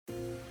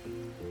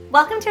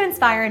Welcome to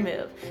Inspire and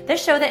Move, the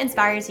show that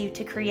inspires you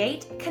to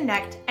create,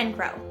 connect, and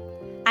grow.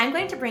 I'm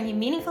going to bring you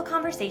meaningful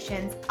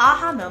conversations,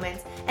 aha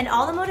moments, and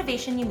all the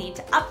motivation you need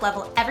to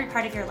up-level every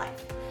part of your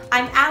life.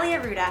 I'm Ali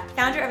Aruda,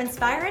 founder of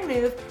Inspire and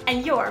Move,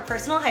 and your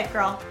personal hype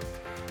girl.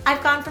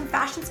 I've gone from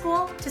fashion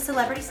school to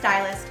celebrity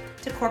stylist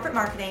to corporate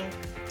marketing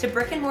to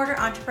brick and mortar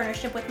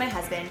entrepreneurship with my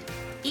husband,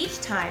 each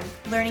time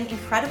learning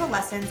incredible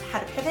lessons how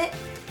to pivot,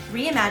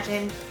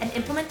 reimagine, and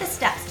implement the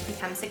steps to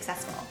become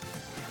successful.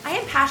 I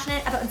am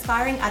passionate about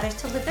inspiring others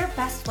to live their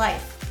best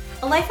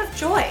life, a life of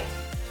joy.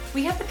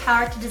 We have the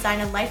power to design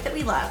a life that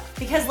we love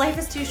because life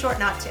is too short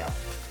not to.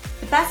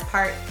 The best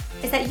part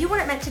is that you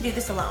weren't meant to do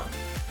this alone.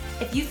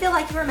 If you feel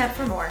like you were meant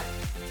for more,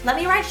 let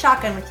me ride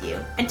shotgun with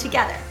you, and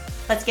together,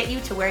 let's get you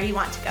to where you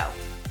want to go.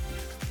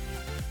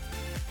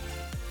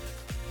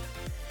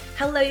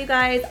 Hello, you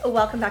guys.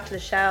 Welcome back to the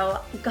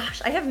show.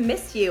 Gosh, I have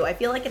missed you. I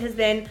feel like it has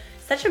been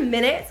such a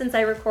minute since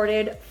I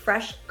recorded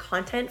fresh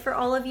content for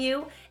all of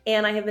you,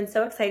 and I have been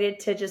so excited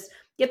to just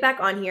get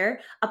back on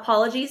here.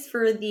 Apologies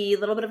for the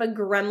little bit of a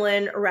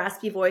gremlin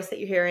raspy voice that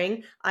you're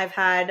hearing. I'm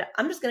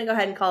just going to go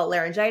ahead and call it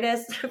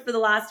laryngitis for the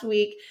last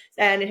week,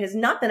 and it has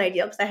not been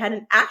ideal because I had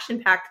an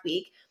action-packed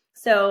week.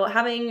 So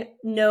having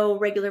no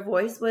regular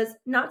voice was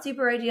not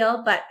super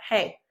ideal, but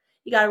hey,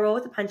 you got to roll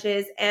with the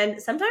punches. And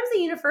sometimes the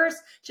universe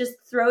just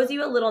throws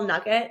you a little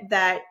nugget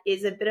that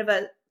is a bit of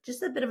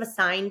a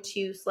sign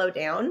to slow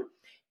down.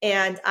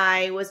 And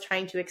I was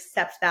trying to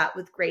accept that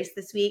with grace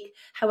this week.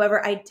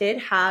 However, I did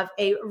have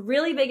a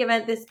really big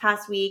event this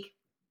past week.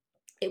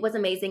 It was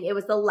amazing. It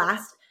was the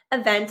last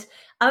event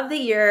of the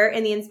year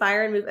in the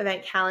Inspire and Move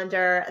event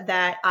calendar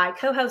that I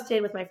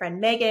co-hosted with my friend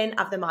Megan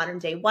of The Modern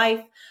Day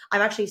Wife.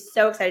 I'm actually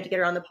so excited to get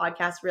her on the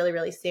podcast really,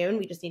 really soon.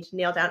 We just need to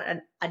nail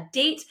down a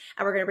date,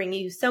 and we're going to bring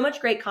you so much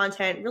great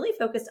content, really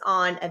focused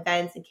on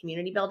events and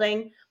community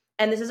building.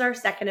 And this is our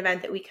second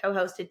event that we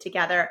co-hosted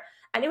together,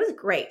 and it was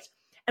great.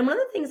 And one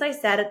of the things I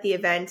said at the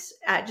event,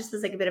 just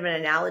as like a bit of an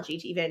analogy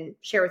to even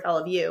share with all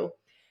of you,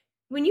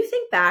 when you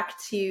think back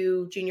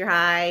to junior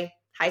high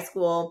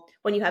school,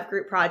 when you have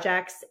group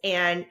projects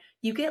and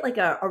you get like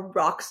a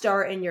rock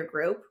star in your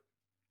group,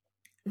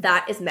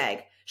 that is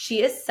Meg.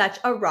 She is such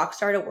a rock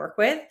star to work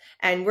with.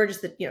 And we're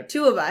just the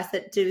two of us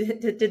that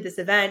did this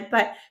event,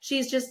 but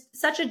she's just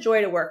such a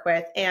joy to work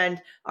with.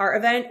 And our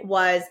event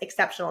was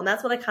exceptional. And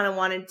that's what I kind of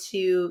wanted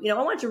to, I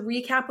wanted to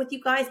recap with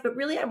you guys, but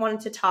really I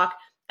wanted to talk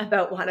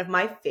about one of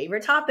my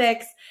favorite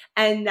topics,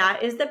 and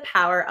that is the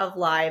power of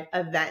live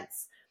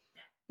events.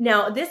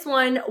 Now, this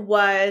one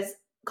was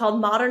called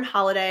Modern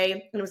Holiday,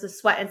 and it was a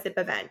sweat and sip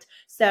event.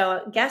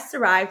 So guests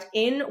arrived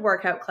in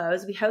workout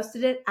clothes. We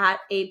hosted it at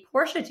a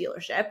Porsche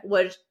dealership,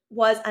 which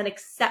was an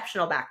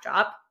exceptional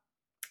backdrop.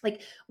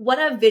 Like, what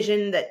a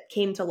vision that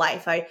came to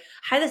life. I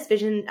had this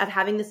vision of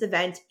having this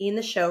event in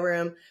the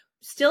showroom,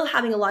 still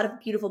having a lot of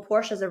beautiful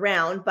Porsches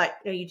around, but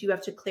you do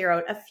have to clear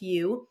out a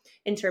few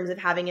in terms of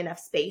having enough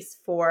space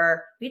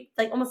for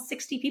like almost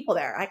 60 people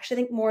there. I actually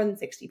think more than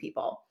 60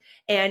 people.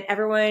 And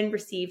everyone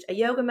received a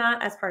yoga mat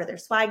as part of their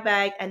swag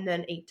bag, and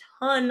then a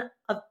ton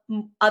of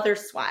other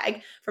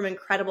swag from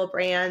incredible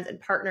brands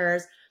and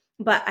partners.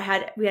 But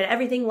we had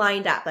everything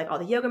lined up, like all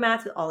the yoga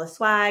mats with all the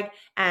swag,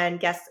 and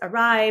guests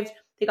arrived.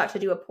 They got to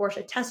do a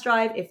Porsche test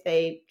drive if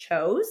they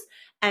chose.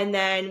 And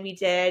then we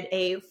did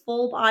a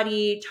full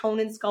body tone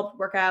and sculpt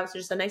workout. So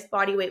just a nice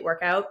body weight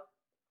workout.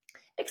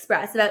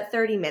 Express about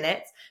 30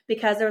 minutes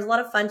because there was a lot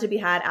of fun to be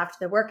had after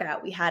the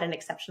workout. We had an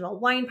exceptional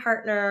wine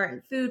partner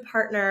and food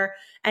partner,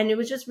 and it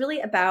was just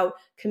really about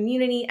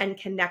community and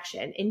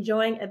connection,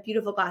 enjoying a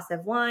beautiful glass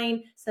of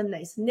wine, some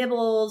nice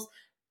nibbles,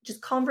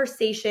 just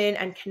conversation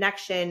and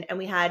connection. And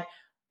we had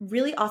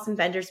really awesome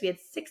vendors. We had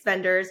 6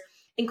 vendors,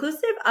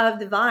 inclusive of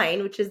the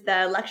Vine, which is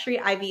the luxury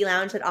IV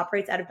lounge that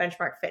operates out of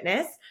Benchmark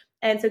Fitness.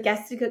 And so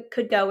guests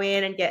could go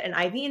in and get an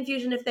IV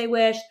infusion if they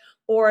wished,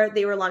 or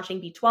they were launching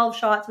B12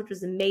 shots, which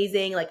was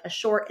amazing, like a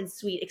short and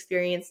sweet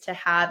experience to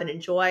have and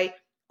enjoy.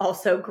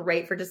 Also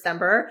great for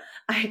December.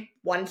 I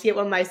wanted to get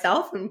one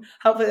myself, and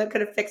hopefully that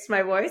could have fixed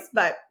my voice,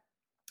 but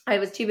I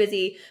was too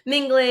busy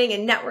mingling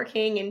and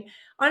networking. And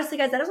honestly,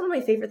 guys, that is one of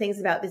my favorite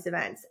things about this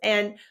event.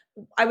 And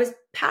I was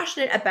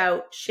passionate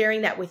about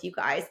sharing that with you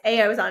guys.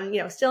 I was on,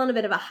 still in a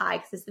bit of a high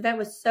because this event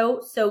was so,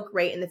 so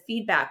great. And the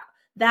feedback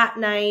that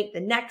night, the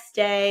next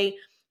day,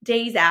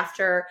 days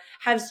after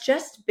has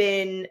just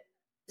been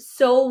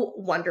so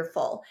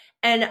wonderful.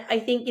 And I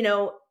think,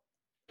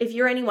 if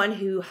you're anyone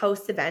who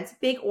hosts events,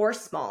 big or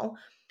small,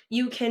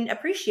 you can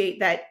appreciate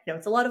that,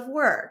 it's a lot of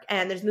work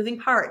and there's moving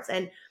parts.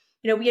 And,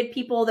 we had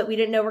people that we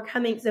didn't know were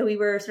coming. So we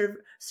were sort of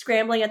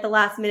scrambling at the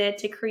last minute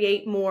to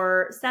create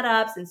more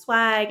setups and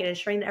swag and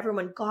ensuring that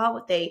everyone got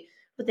what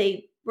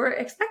they were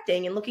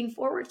expecting and looking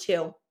forward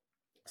to.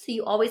 So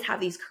you always have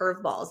these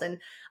curveballs. And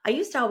I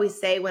used to always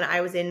say when I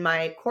was in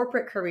my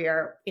corporate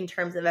career in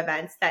terms of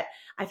events that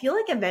I feel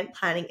like event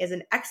planning is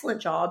an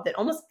excellent job that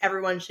almost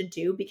everyone should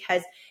do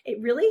because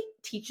it really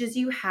teaches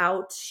you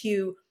how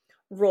to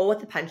roll with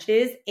the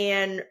punches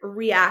and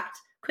react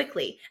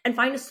quickly and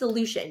find a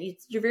solution.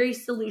 You're very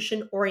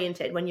solution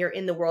oriented when you're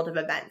in the world of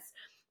events.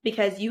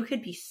 because you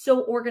could be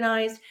so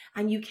organized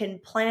and you can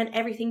plan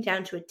everything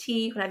down to a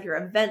T. You can have your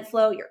event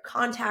flow, your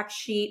contact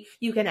sheet.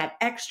 You can have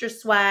extra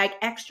swag,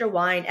 extra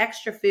wine,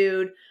 extra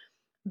food,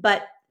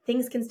 but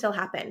things can still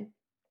happen.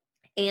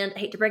 And I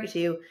hate to break it to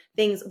you,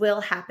 things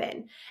will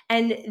happen.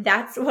 And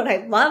that's what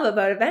I love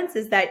about events,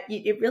 is that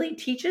it really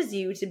teaches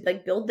you to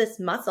like build this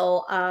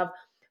muscle of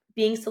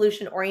being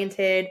solution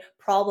oriented,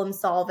 problem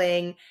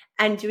solving,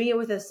 and doing it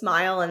with a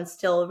smile and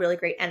still really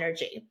great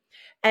energy.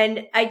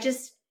 And I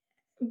just,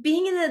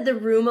 being in the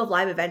room of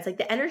live events, like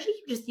the energy,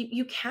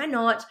 you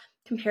cannot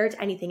compare it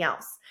to anything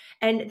else.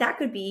 And that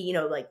could be,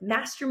 like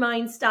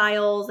mastermind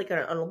styles, like on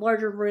a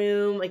larger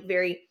room, like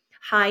very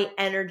high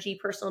energy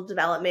personal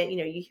development.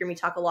 You hear me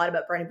talk a lot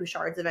about Brendon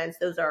Burchard's events.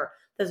 Those are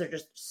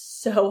just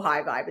so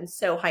high vibe and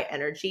so high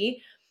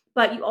energy.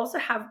 But you also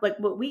have like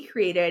what we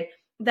created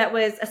that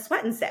was a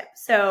sweat and sip.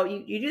 So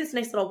you do this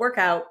nice little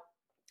workout,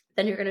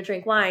 then you're going to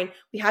drink wine.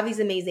 We have these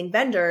amazing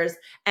vendors,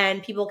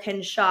 and people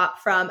can shop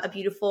from a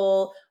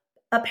beautiful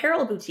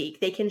apparel boutique.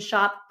 They can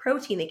shop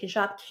protein. They can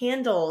shop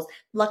candles,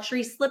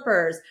 luxury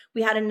slippers.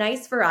 We had a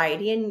nice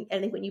variety. And I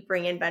think when you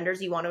bring in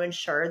vendors, you want to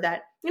ensure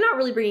that you're not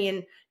really bringing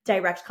in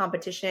direct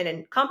competition.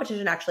 And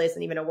competition actually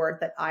isn't even a word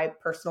that I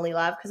personally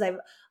love, because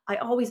I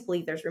always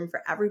believe there's room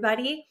for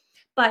everybody.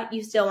 But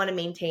you still want to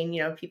maintain,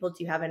 people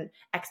do have an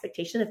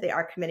expectation if they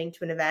are committing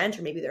to an event,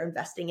 or maybe they're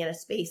investing in a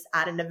space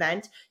at an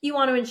event. You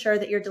want to ensure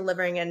that you're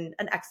delivering an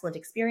excellent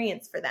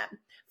experience for them,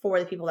 for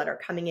the people that are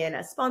coming in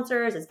as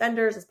sponsors, as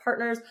vendors, as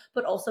partners,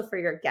 but also for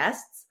your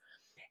guests.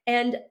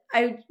 And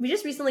we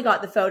just recently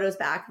got the photos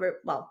back,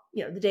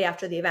 the day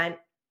after the event.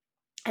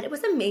 And it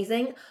was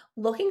amazing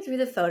looking through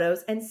the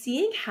photos and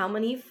seeing how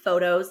many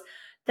photos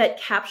that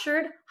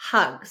captured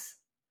hugs.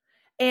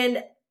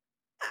 And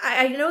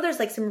I know there's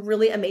like some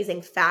really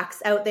amazing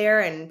facts out there,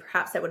 and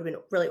perhaps that would have been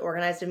really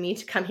organized of me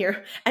to come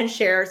here and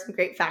share some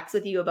great facts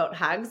with you about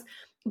hugs.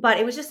 But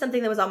it was just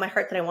something that was on my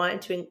heart that I wanted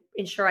to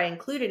ensure I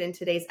included in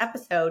today's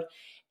episode.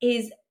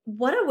 Is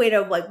what a way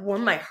to like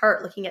warm my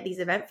heart looking at these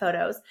event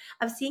photos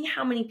of seeing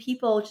how many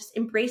people just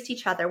embraced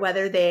each other,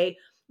 whether they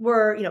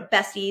were,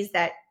 besties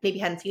that maybe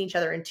hadn't seen each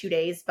other in 2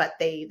 days, but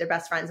they're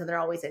best friends and they're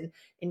always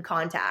in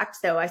contact.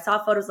 So I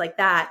saw photos like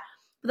that.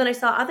 But then I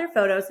saw other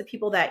photos of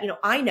people that,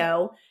 I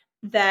know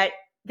that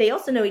they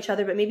also know each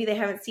other, but maybe they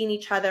haven't seen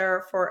each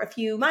other for a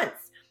few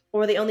months,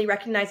 or they only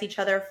recognize each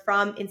other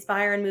from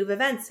Inspire and Move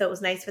events. So it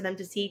was nice for them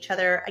to see each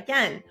other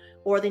again,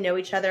 or they know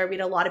each other. We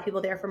had a lot of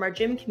people there from our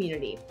gym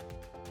community.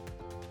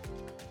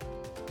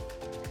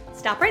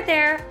 Stop right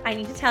there. I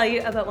need to tell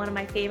you about one of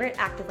my favorite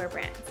activewear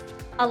brands,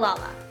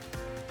 Alala.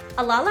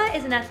 Alala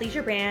is an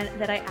athleisure brand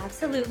that I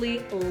absolutely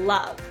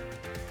love.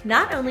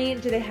 Not only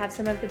do they have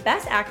some of the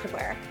best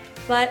activewear,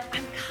 but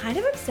I'm kind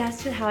of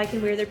obsessed with how I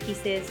can wear their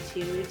pieces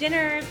to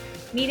dinners,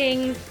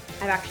 meetings.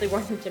 I've actually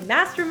worn them to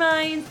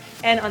masterminds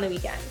and on the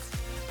weekends.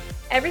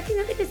 Everything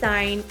that they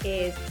design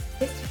is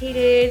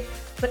sophisticated,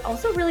 but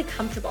also really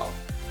comfortable.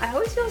 I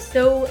always feel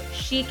so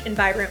chic and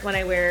vibrant when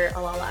I wear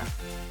Alala.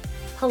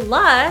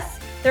 Plus,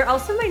 they're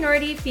also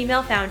minority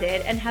female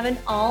founded and have an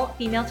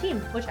all-female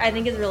team, which I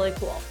think is really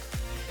cool.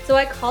 So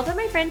I called up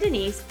my friend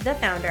Denise, the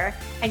founder,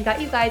 and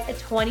got you guys a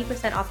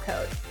 20% off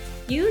code.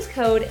 Use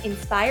code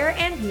INSPIRE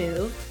and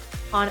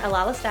MOVE on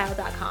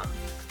alalastyle.com.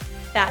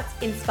 That's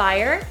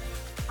INSPIRE,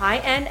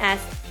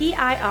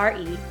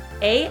 INSPIRE,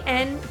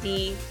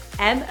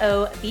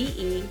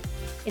 ANDMOVE,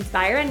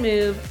 INSPIRE and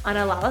MOVE on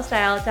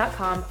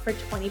alalastyle.com for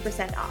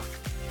 20%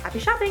 off. Happy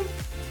shopping!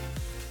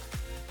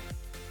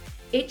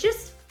 It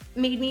just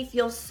made me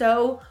feel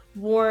so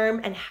warm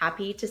and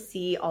happy to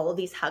see all of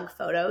these hug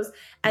photos,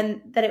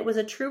 and that it was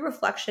a true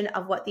reflection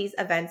of what these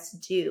events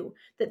do,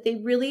 that they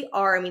really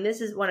are. I mean, this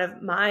is one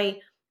of my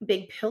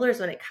big pillars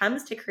when it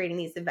comes to creating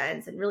these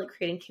events and really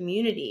creating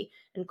community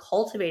and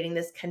cultivating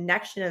this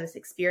connection and this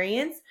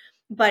experience.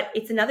 But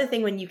it's another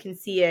thing when you can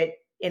see it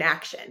in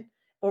action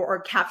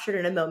or captured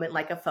in a moment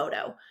like a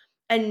photo.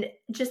 And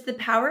just the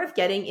power of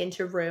getting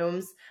into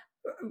rooms,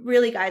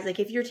 really, guys, like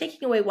if you're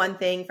taking away one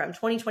thing from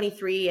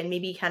 2023 and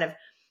maybe kind of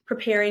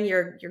preparing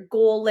your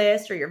goal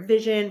list or your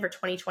vision for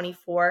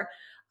 2024,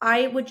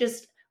 I would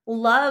just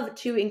love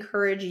to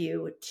encourage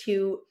you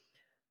to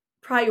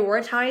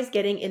prioritize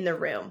getting in the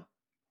room.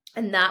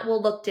 And that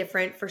will look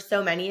different for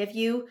so many of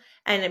you.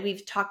 And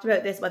we've talked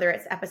about this, whether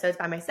it's episodes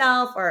by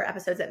myself or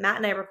episodes that Matt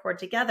and I record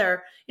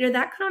together,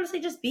 that could honestly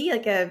just be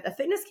like a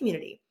fitness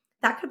community.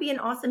 That could be an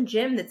awesome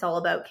gym that's all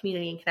about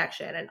community and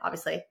connection. And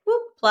obviously,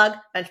 plug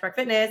Benchmark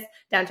Fitness,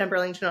 downtown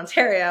Burlington,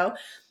 Ontario.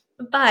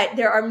 But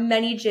there are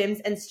many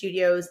gyms and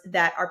studios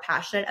that are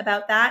passionate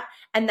about that.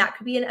 And that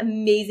could be an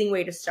amazing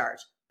way to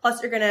start.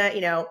 Plus, you're going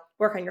to,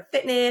 work on your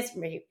fitness,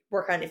 maybe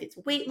work on if it's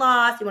weight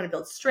loss, you want to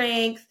build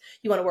strength,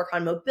 you want to work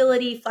on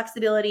mobility,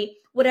 flexibility,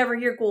 whatever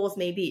your goals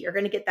may be. You're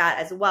going to get that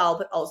as well,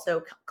 but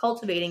also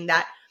cultivating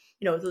that,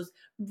 those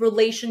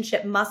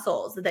relationship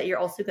muscles that you're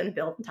also going to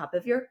build on top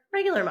of your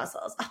regular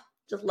muscles. Oh,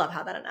 just love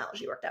how that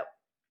analogy worked out.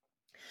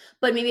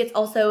 But maybe it's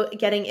also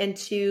getting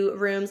into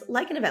rooms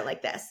like an event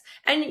like this.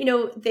 And,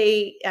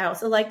 they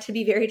also like to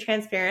be very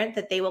transparent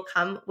that they will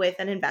come with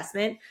an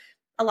investment.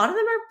 a lot of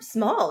them are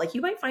small. Like you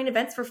might find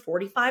events for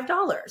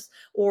 $45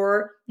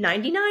 or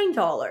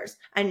 $99.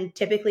 And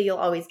typically you'll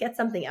always get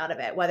something out of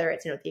it, whether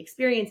it's, the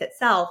experience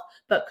itself,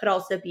 but could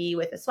also be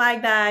with a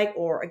swag bag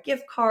or a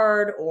gift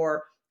card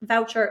or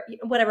voucher,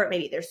 whatever it may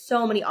be. There's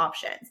so many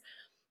options.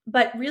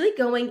 But really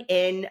going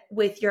in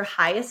with your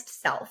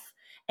highest self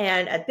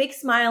and a big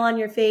smile on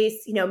your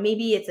face.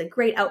 Maybe it's a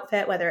great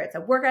outfit, whether it's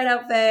a workout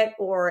outfit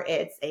or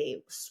it's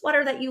a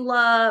sweater that you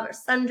love or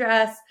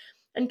sundress,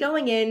 and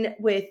going in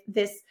with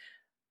this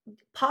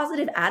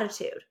positive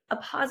attitude, a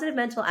positive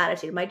mental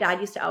attitude. My dad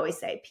used to always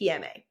say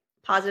PMA,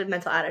 positive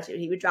mental attitude.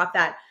 He would drop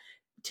that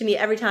to me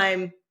every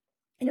time,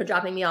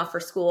 dropping me off for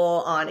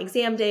school on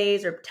exam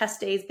days or test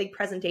days, big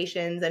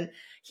presentations. And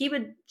he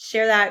would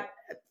share that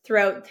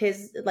throughout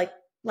his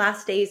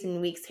last days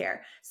and weeks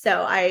here.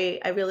 So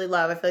I really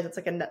love, I feel like it's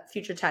like a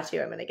future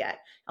tattoo I'm going to get.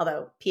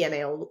 Although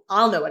PMA,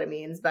 I'll know what it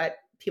means, but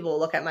people will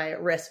look at my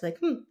wrist like,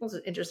 those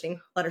are interesting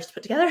letters to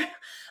put together.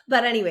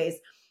 But anyways,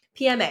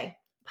 PMA,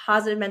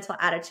 positive mental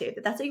attitude.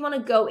 That's what you want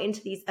to go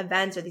into these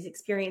events or these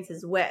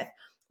experiences with,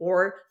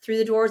 or through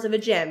the doors of a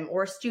gym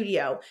or a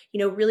studio,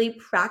 really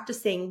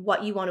practicing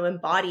what you want to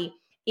embody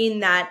in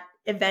that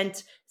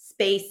event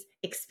space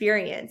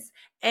experience,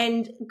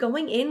 and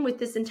going in with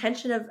this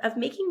intention of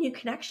making new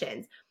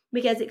connections,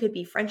 because it could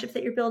be friendships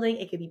that you're building.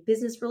 It could be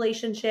business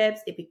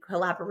relationships. It could be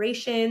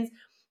collaborations.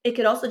 It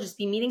could also just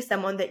be meeting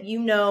someone that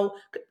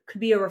could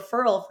be a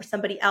referral for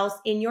somebody else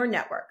in your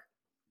network.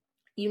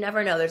 You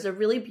never know. There's a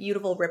really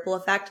beautiful ripple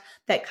effect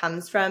that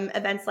comes from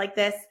events like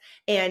this.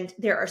 And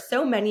there are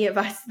so many of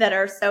us that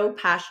are so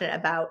passionate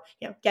about,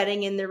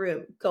 getting in the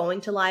room,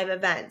 going to live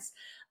events.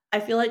 I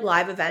feel like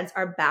live events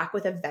are back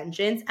with a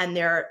vengeance, and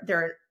they're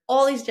in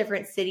all these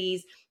different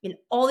cities, in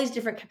all these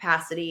different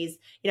capacities.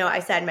 I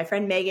said my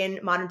friend Megan,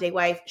 Modern Day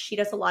Wife, she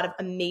does a lot of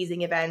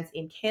amazing events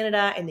in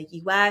Canada and the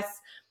US.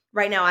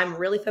 Right now, I'm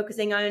really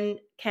focusing on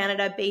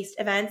Canada-based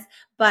events,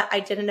 but I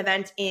did an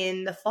event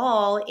in the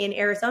fall in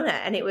Arizona,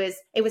 and it was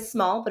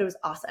small, but it was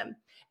awesome.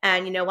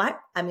 And you know what?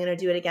 I'm going to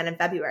do it again in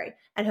February,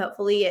 and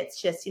hopefully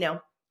it's just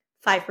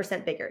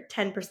 5% bigger,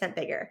 10%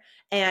 bigger.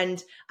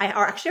 And I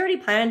actually already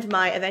planned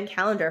my event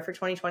calendar for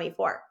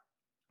 2024,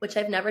 which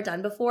I've never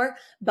done before.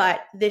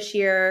 But this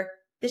year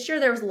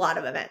there was a lot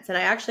of events, and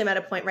I actually am at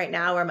a point right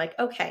now where I'm like,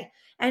 okay,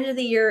 end of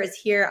the year is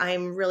here.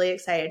 I'm really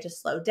excited to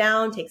slow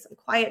down, take some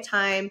quiet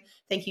time.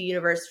 Thank you,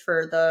 universe,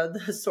 for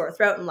the sore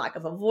throat and lack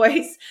of a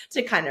voice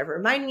to kind of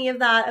remind me of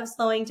that, of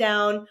slowing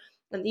down.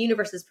 And the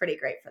universe is pretty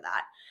great for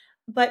that.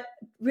 But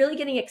really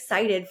getting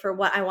excited for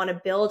what I want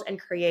to build and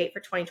create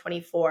for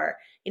 2024.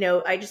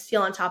 I just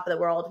feel on top of the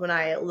world when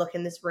I look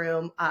in this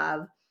room.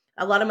 A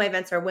lot of my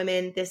events are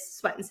women. This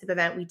Sweat and Sip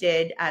event we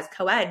did as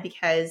co-ed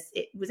because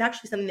it was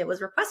actually something that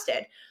was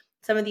requested.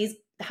 Some of these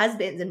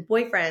husbands and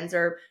boyfriends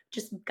or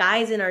just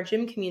guys in our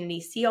gym community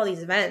see all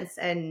these events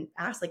and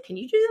ask, can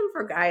you do them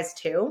for guys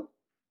too?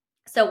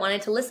 So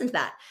wanted to listen to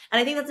that.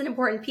 And I think that's an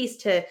important piece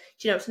to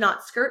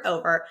not skirt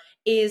over,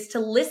 is to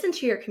listen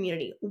to your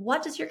community.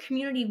 What does your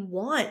community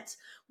want?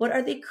 What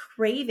are they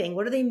craving?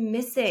 What are they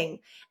missing?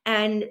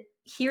 And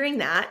hearing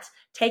that,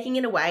 taking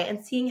it away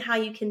and seeing how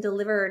you can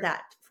deliver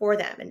that for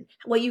them and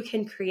what you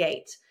can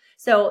create.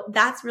 So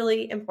that's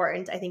really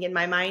important, I think, in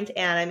my mind.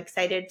 And I'm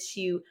excited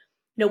to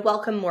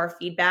welcome more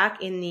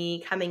feedback in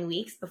the coming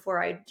weeks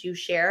before I do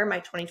share my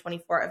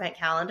 2024 event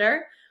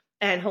calendar.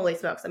 And holy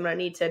smokes, I'm going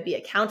to need to be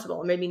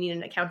accountable. Maybe need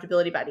an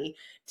accountability buddy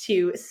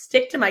to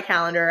stick to my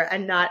calendar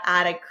and not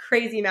add a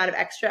crazy amount of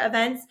extra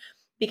events,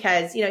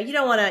 because you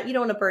don't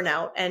want to burn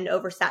out and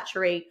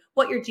oversaturate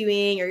what you're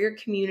doing or your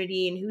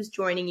community and who's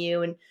joining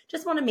you, and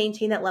just want to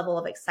maintain that level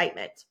of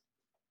excitement.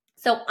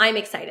 So I'm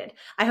excited.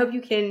 I hope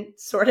you can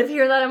sort of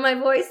hear that in my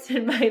voice,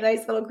 in my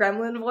nice little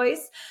gremlin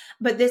voice.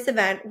 But this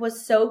event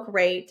was so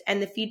great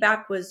and the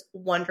feedback was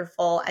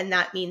wonderful. And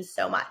that means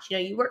so much.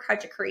 You work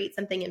hard to create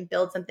something and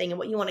build something and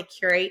what you want to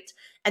curate.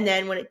 And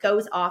then when it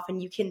goes off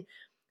and you can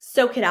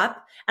soak it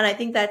up. And I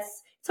think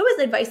it's always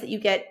the advice that you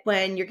get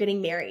when you're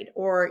getting married,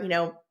 or,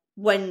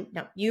 when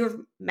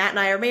Matt and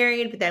I are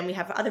married, but then we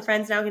have other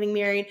friends now getting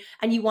married,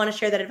 and you want to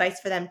share that advice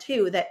for them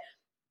too, that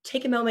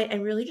take a moment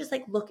and really just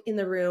look in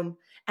the room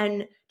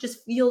and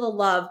just feel the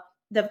love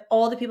of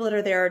all the people that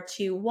are there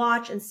to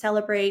watch and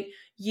celebrate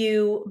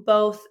you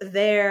both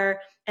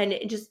there, and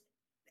just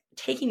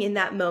taking in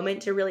that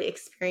moment to really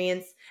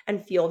experience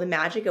and feel the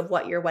magic of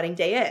what your wedding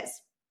day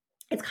is.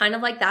 It's kind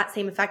of like that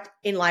same effect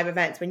in live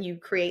events when you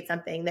create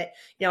something that,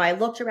 I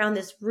looked around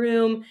this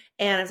room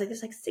and I was like,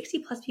 there's 60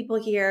 plus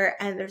people here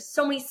and there's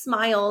so many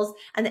smiles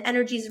and the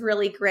energy is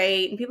really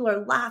great and people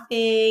are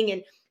laughing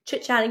and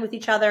chit-chatting with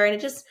each other,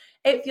 and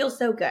it feels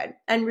so good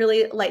and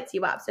really lights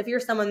you up. So if you're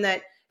someone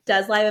that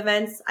does live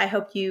events, I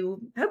hope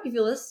you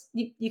feel this.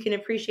 You can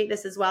appreciate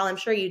this as well. I'm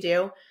sure you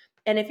do.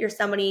 And if you're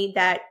somebody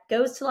that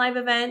goes to live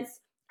events,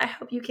 I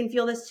hope you can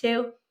feel this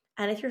too.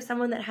 And if you're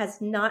someone that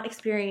has not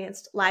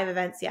experienced live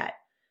events yet,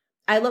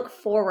 I look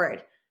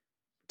forward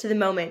to the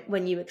moment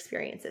when you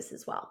experience this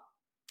as well.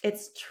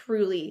 It's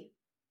truly,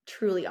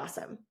 truly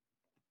awesome.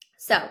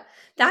 So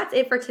that's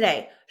it for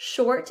today.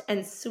 Short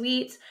and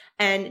sweet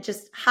and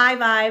just high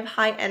vibe,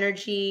 high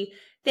energy.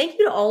 Thank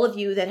you to all of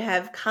you that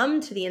have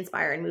come to the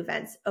Inspire and Move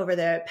events over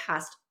the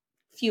past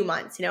few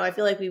months. I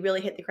feel like we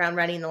really hit the ground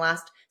running in the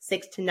last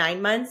 6 to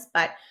 9 months,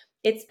 but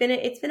it's been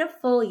a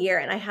full year,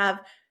 and I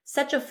have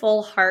such a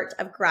full heart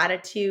of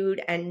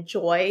gratitude and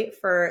joy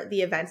for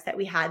the events that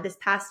we had this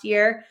past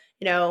year.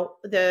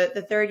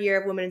 The third year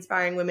of Women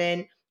Inspiring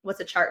Women was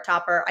a chart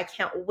topper. I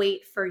can't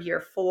wait for year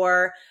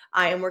 4.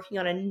 I am working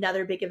on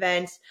another big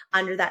event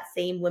under that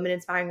same Women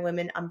Inspiring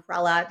Women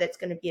umbrella that's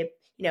going to be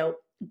a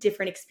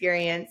different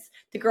experience.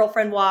 The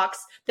girlfriend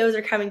walks, those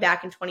are coming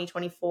back in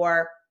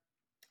 2024.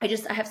 I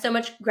have so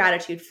much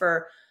gratitude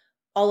for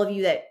all of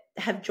you that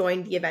have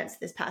joined the events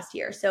this past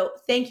year. So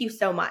thank you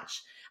so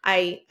much.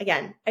 I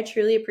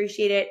truly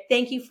appreciate it.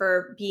 Thank you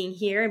for being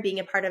here and being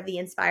a part of the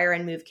Inspire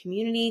and Move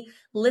community,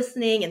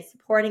 listening and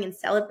supporting and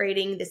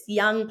celebrating this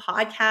young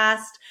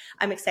podcast.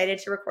 I'm excited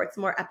to record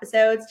some more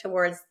episodes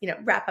towards,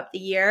 wrap up the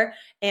year.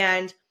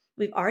 And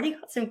we've already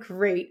got some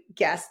great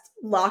guests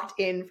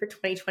locked in for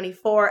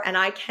 2024. And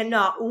I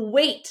cannot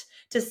wait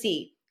to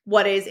see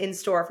what is in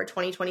store for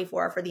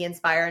 2024 for the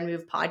Inspire and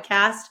Move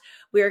podcast.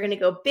 We are going to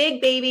go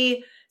big,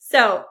 baby.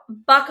 So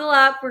buckle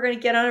up. We're going to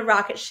get on a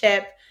rocket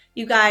ship.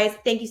 You guys,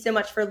 thank you so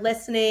much for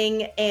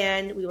listening,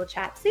 and we will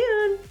chat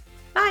soon.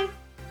 Bye.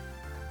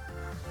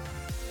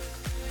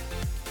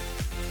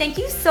 Thank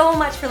you so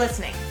much for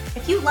listening.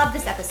 If you loved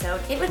this episode,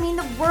 it would mean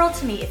the world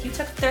to me if you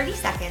took 30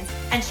 seconds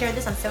and shared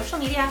this on social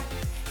media,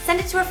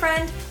 send it to a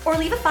friend, or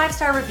leave a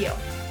 5-star review.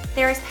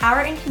 There is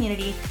power in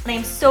community, and I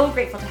am so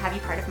grateful to have you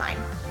part of mine.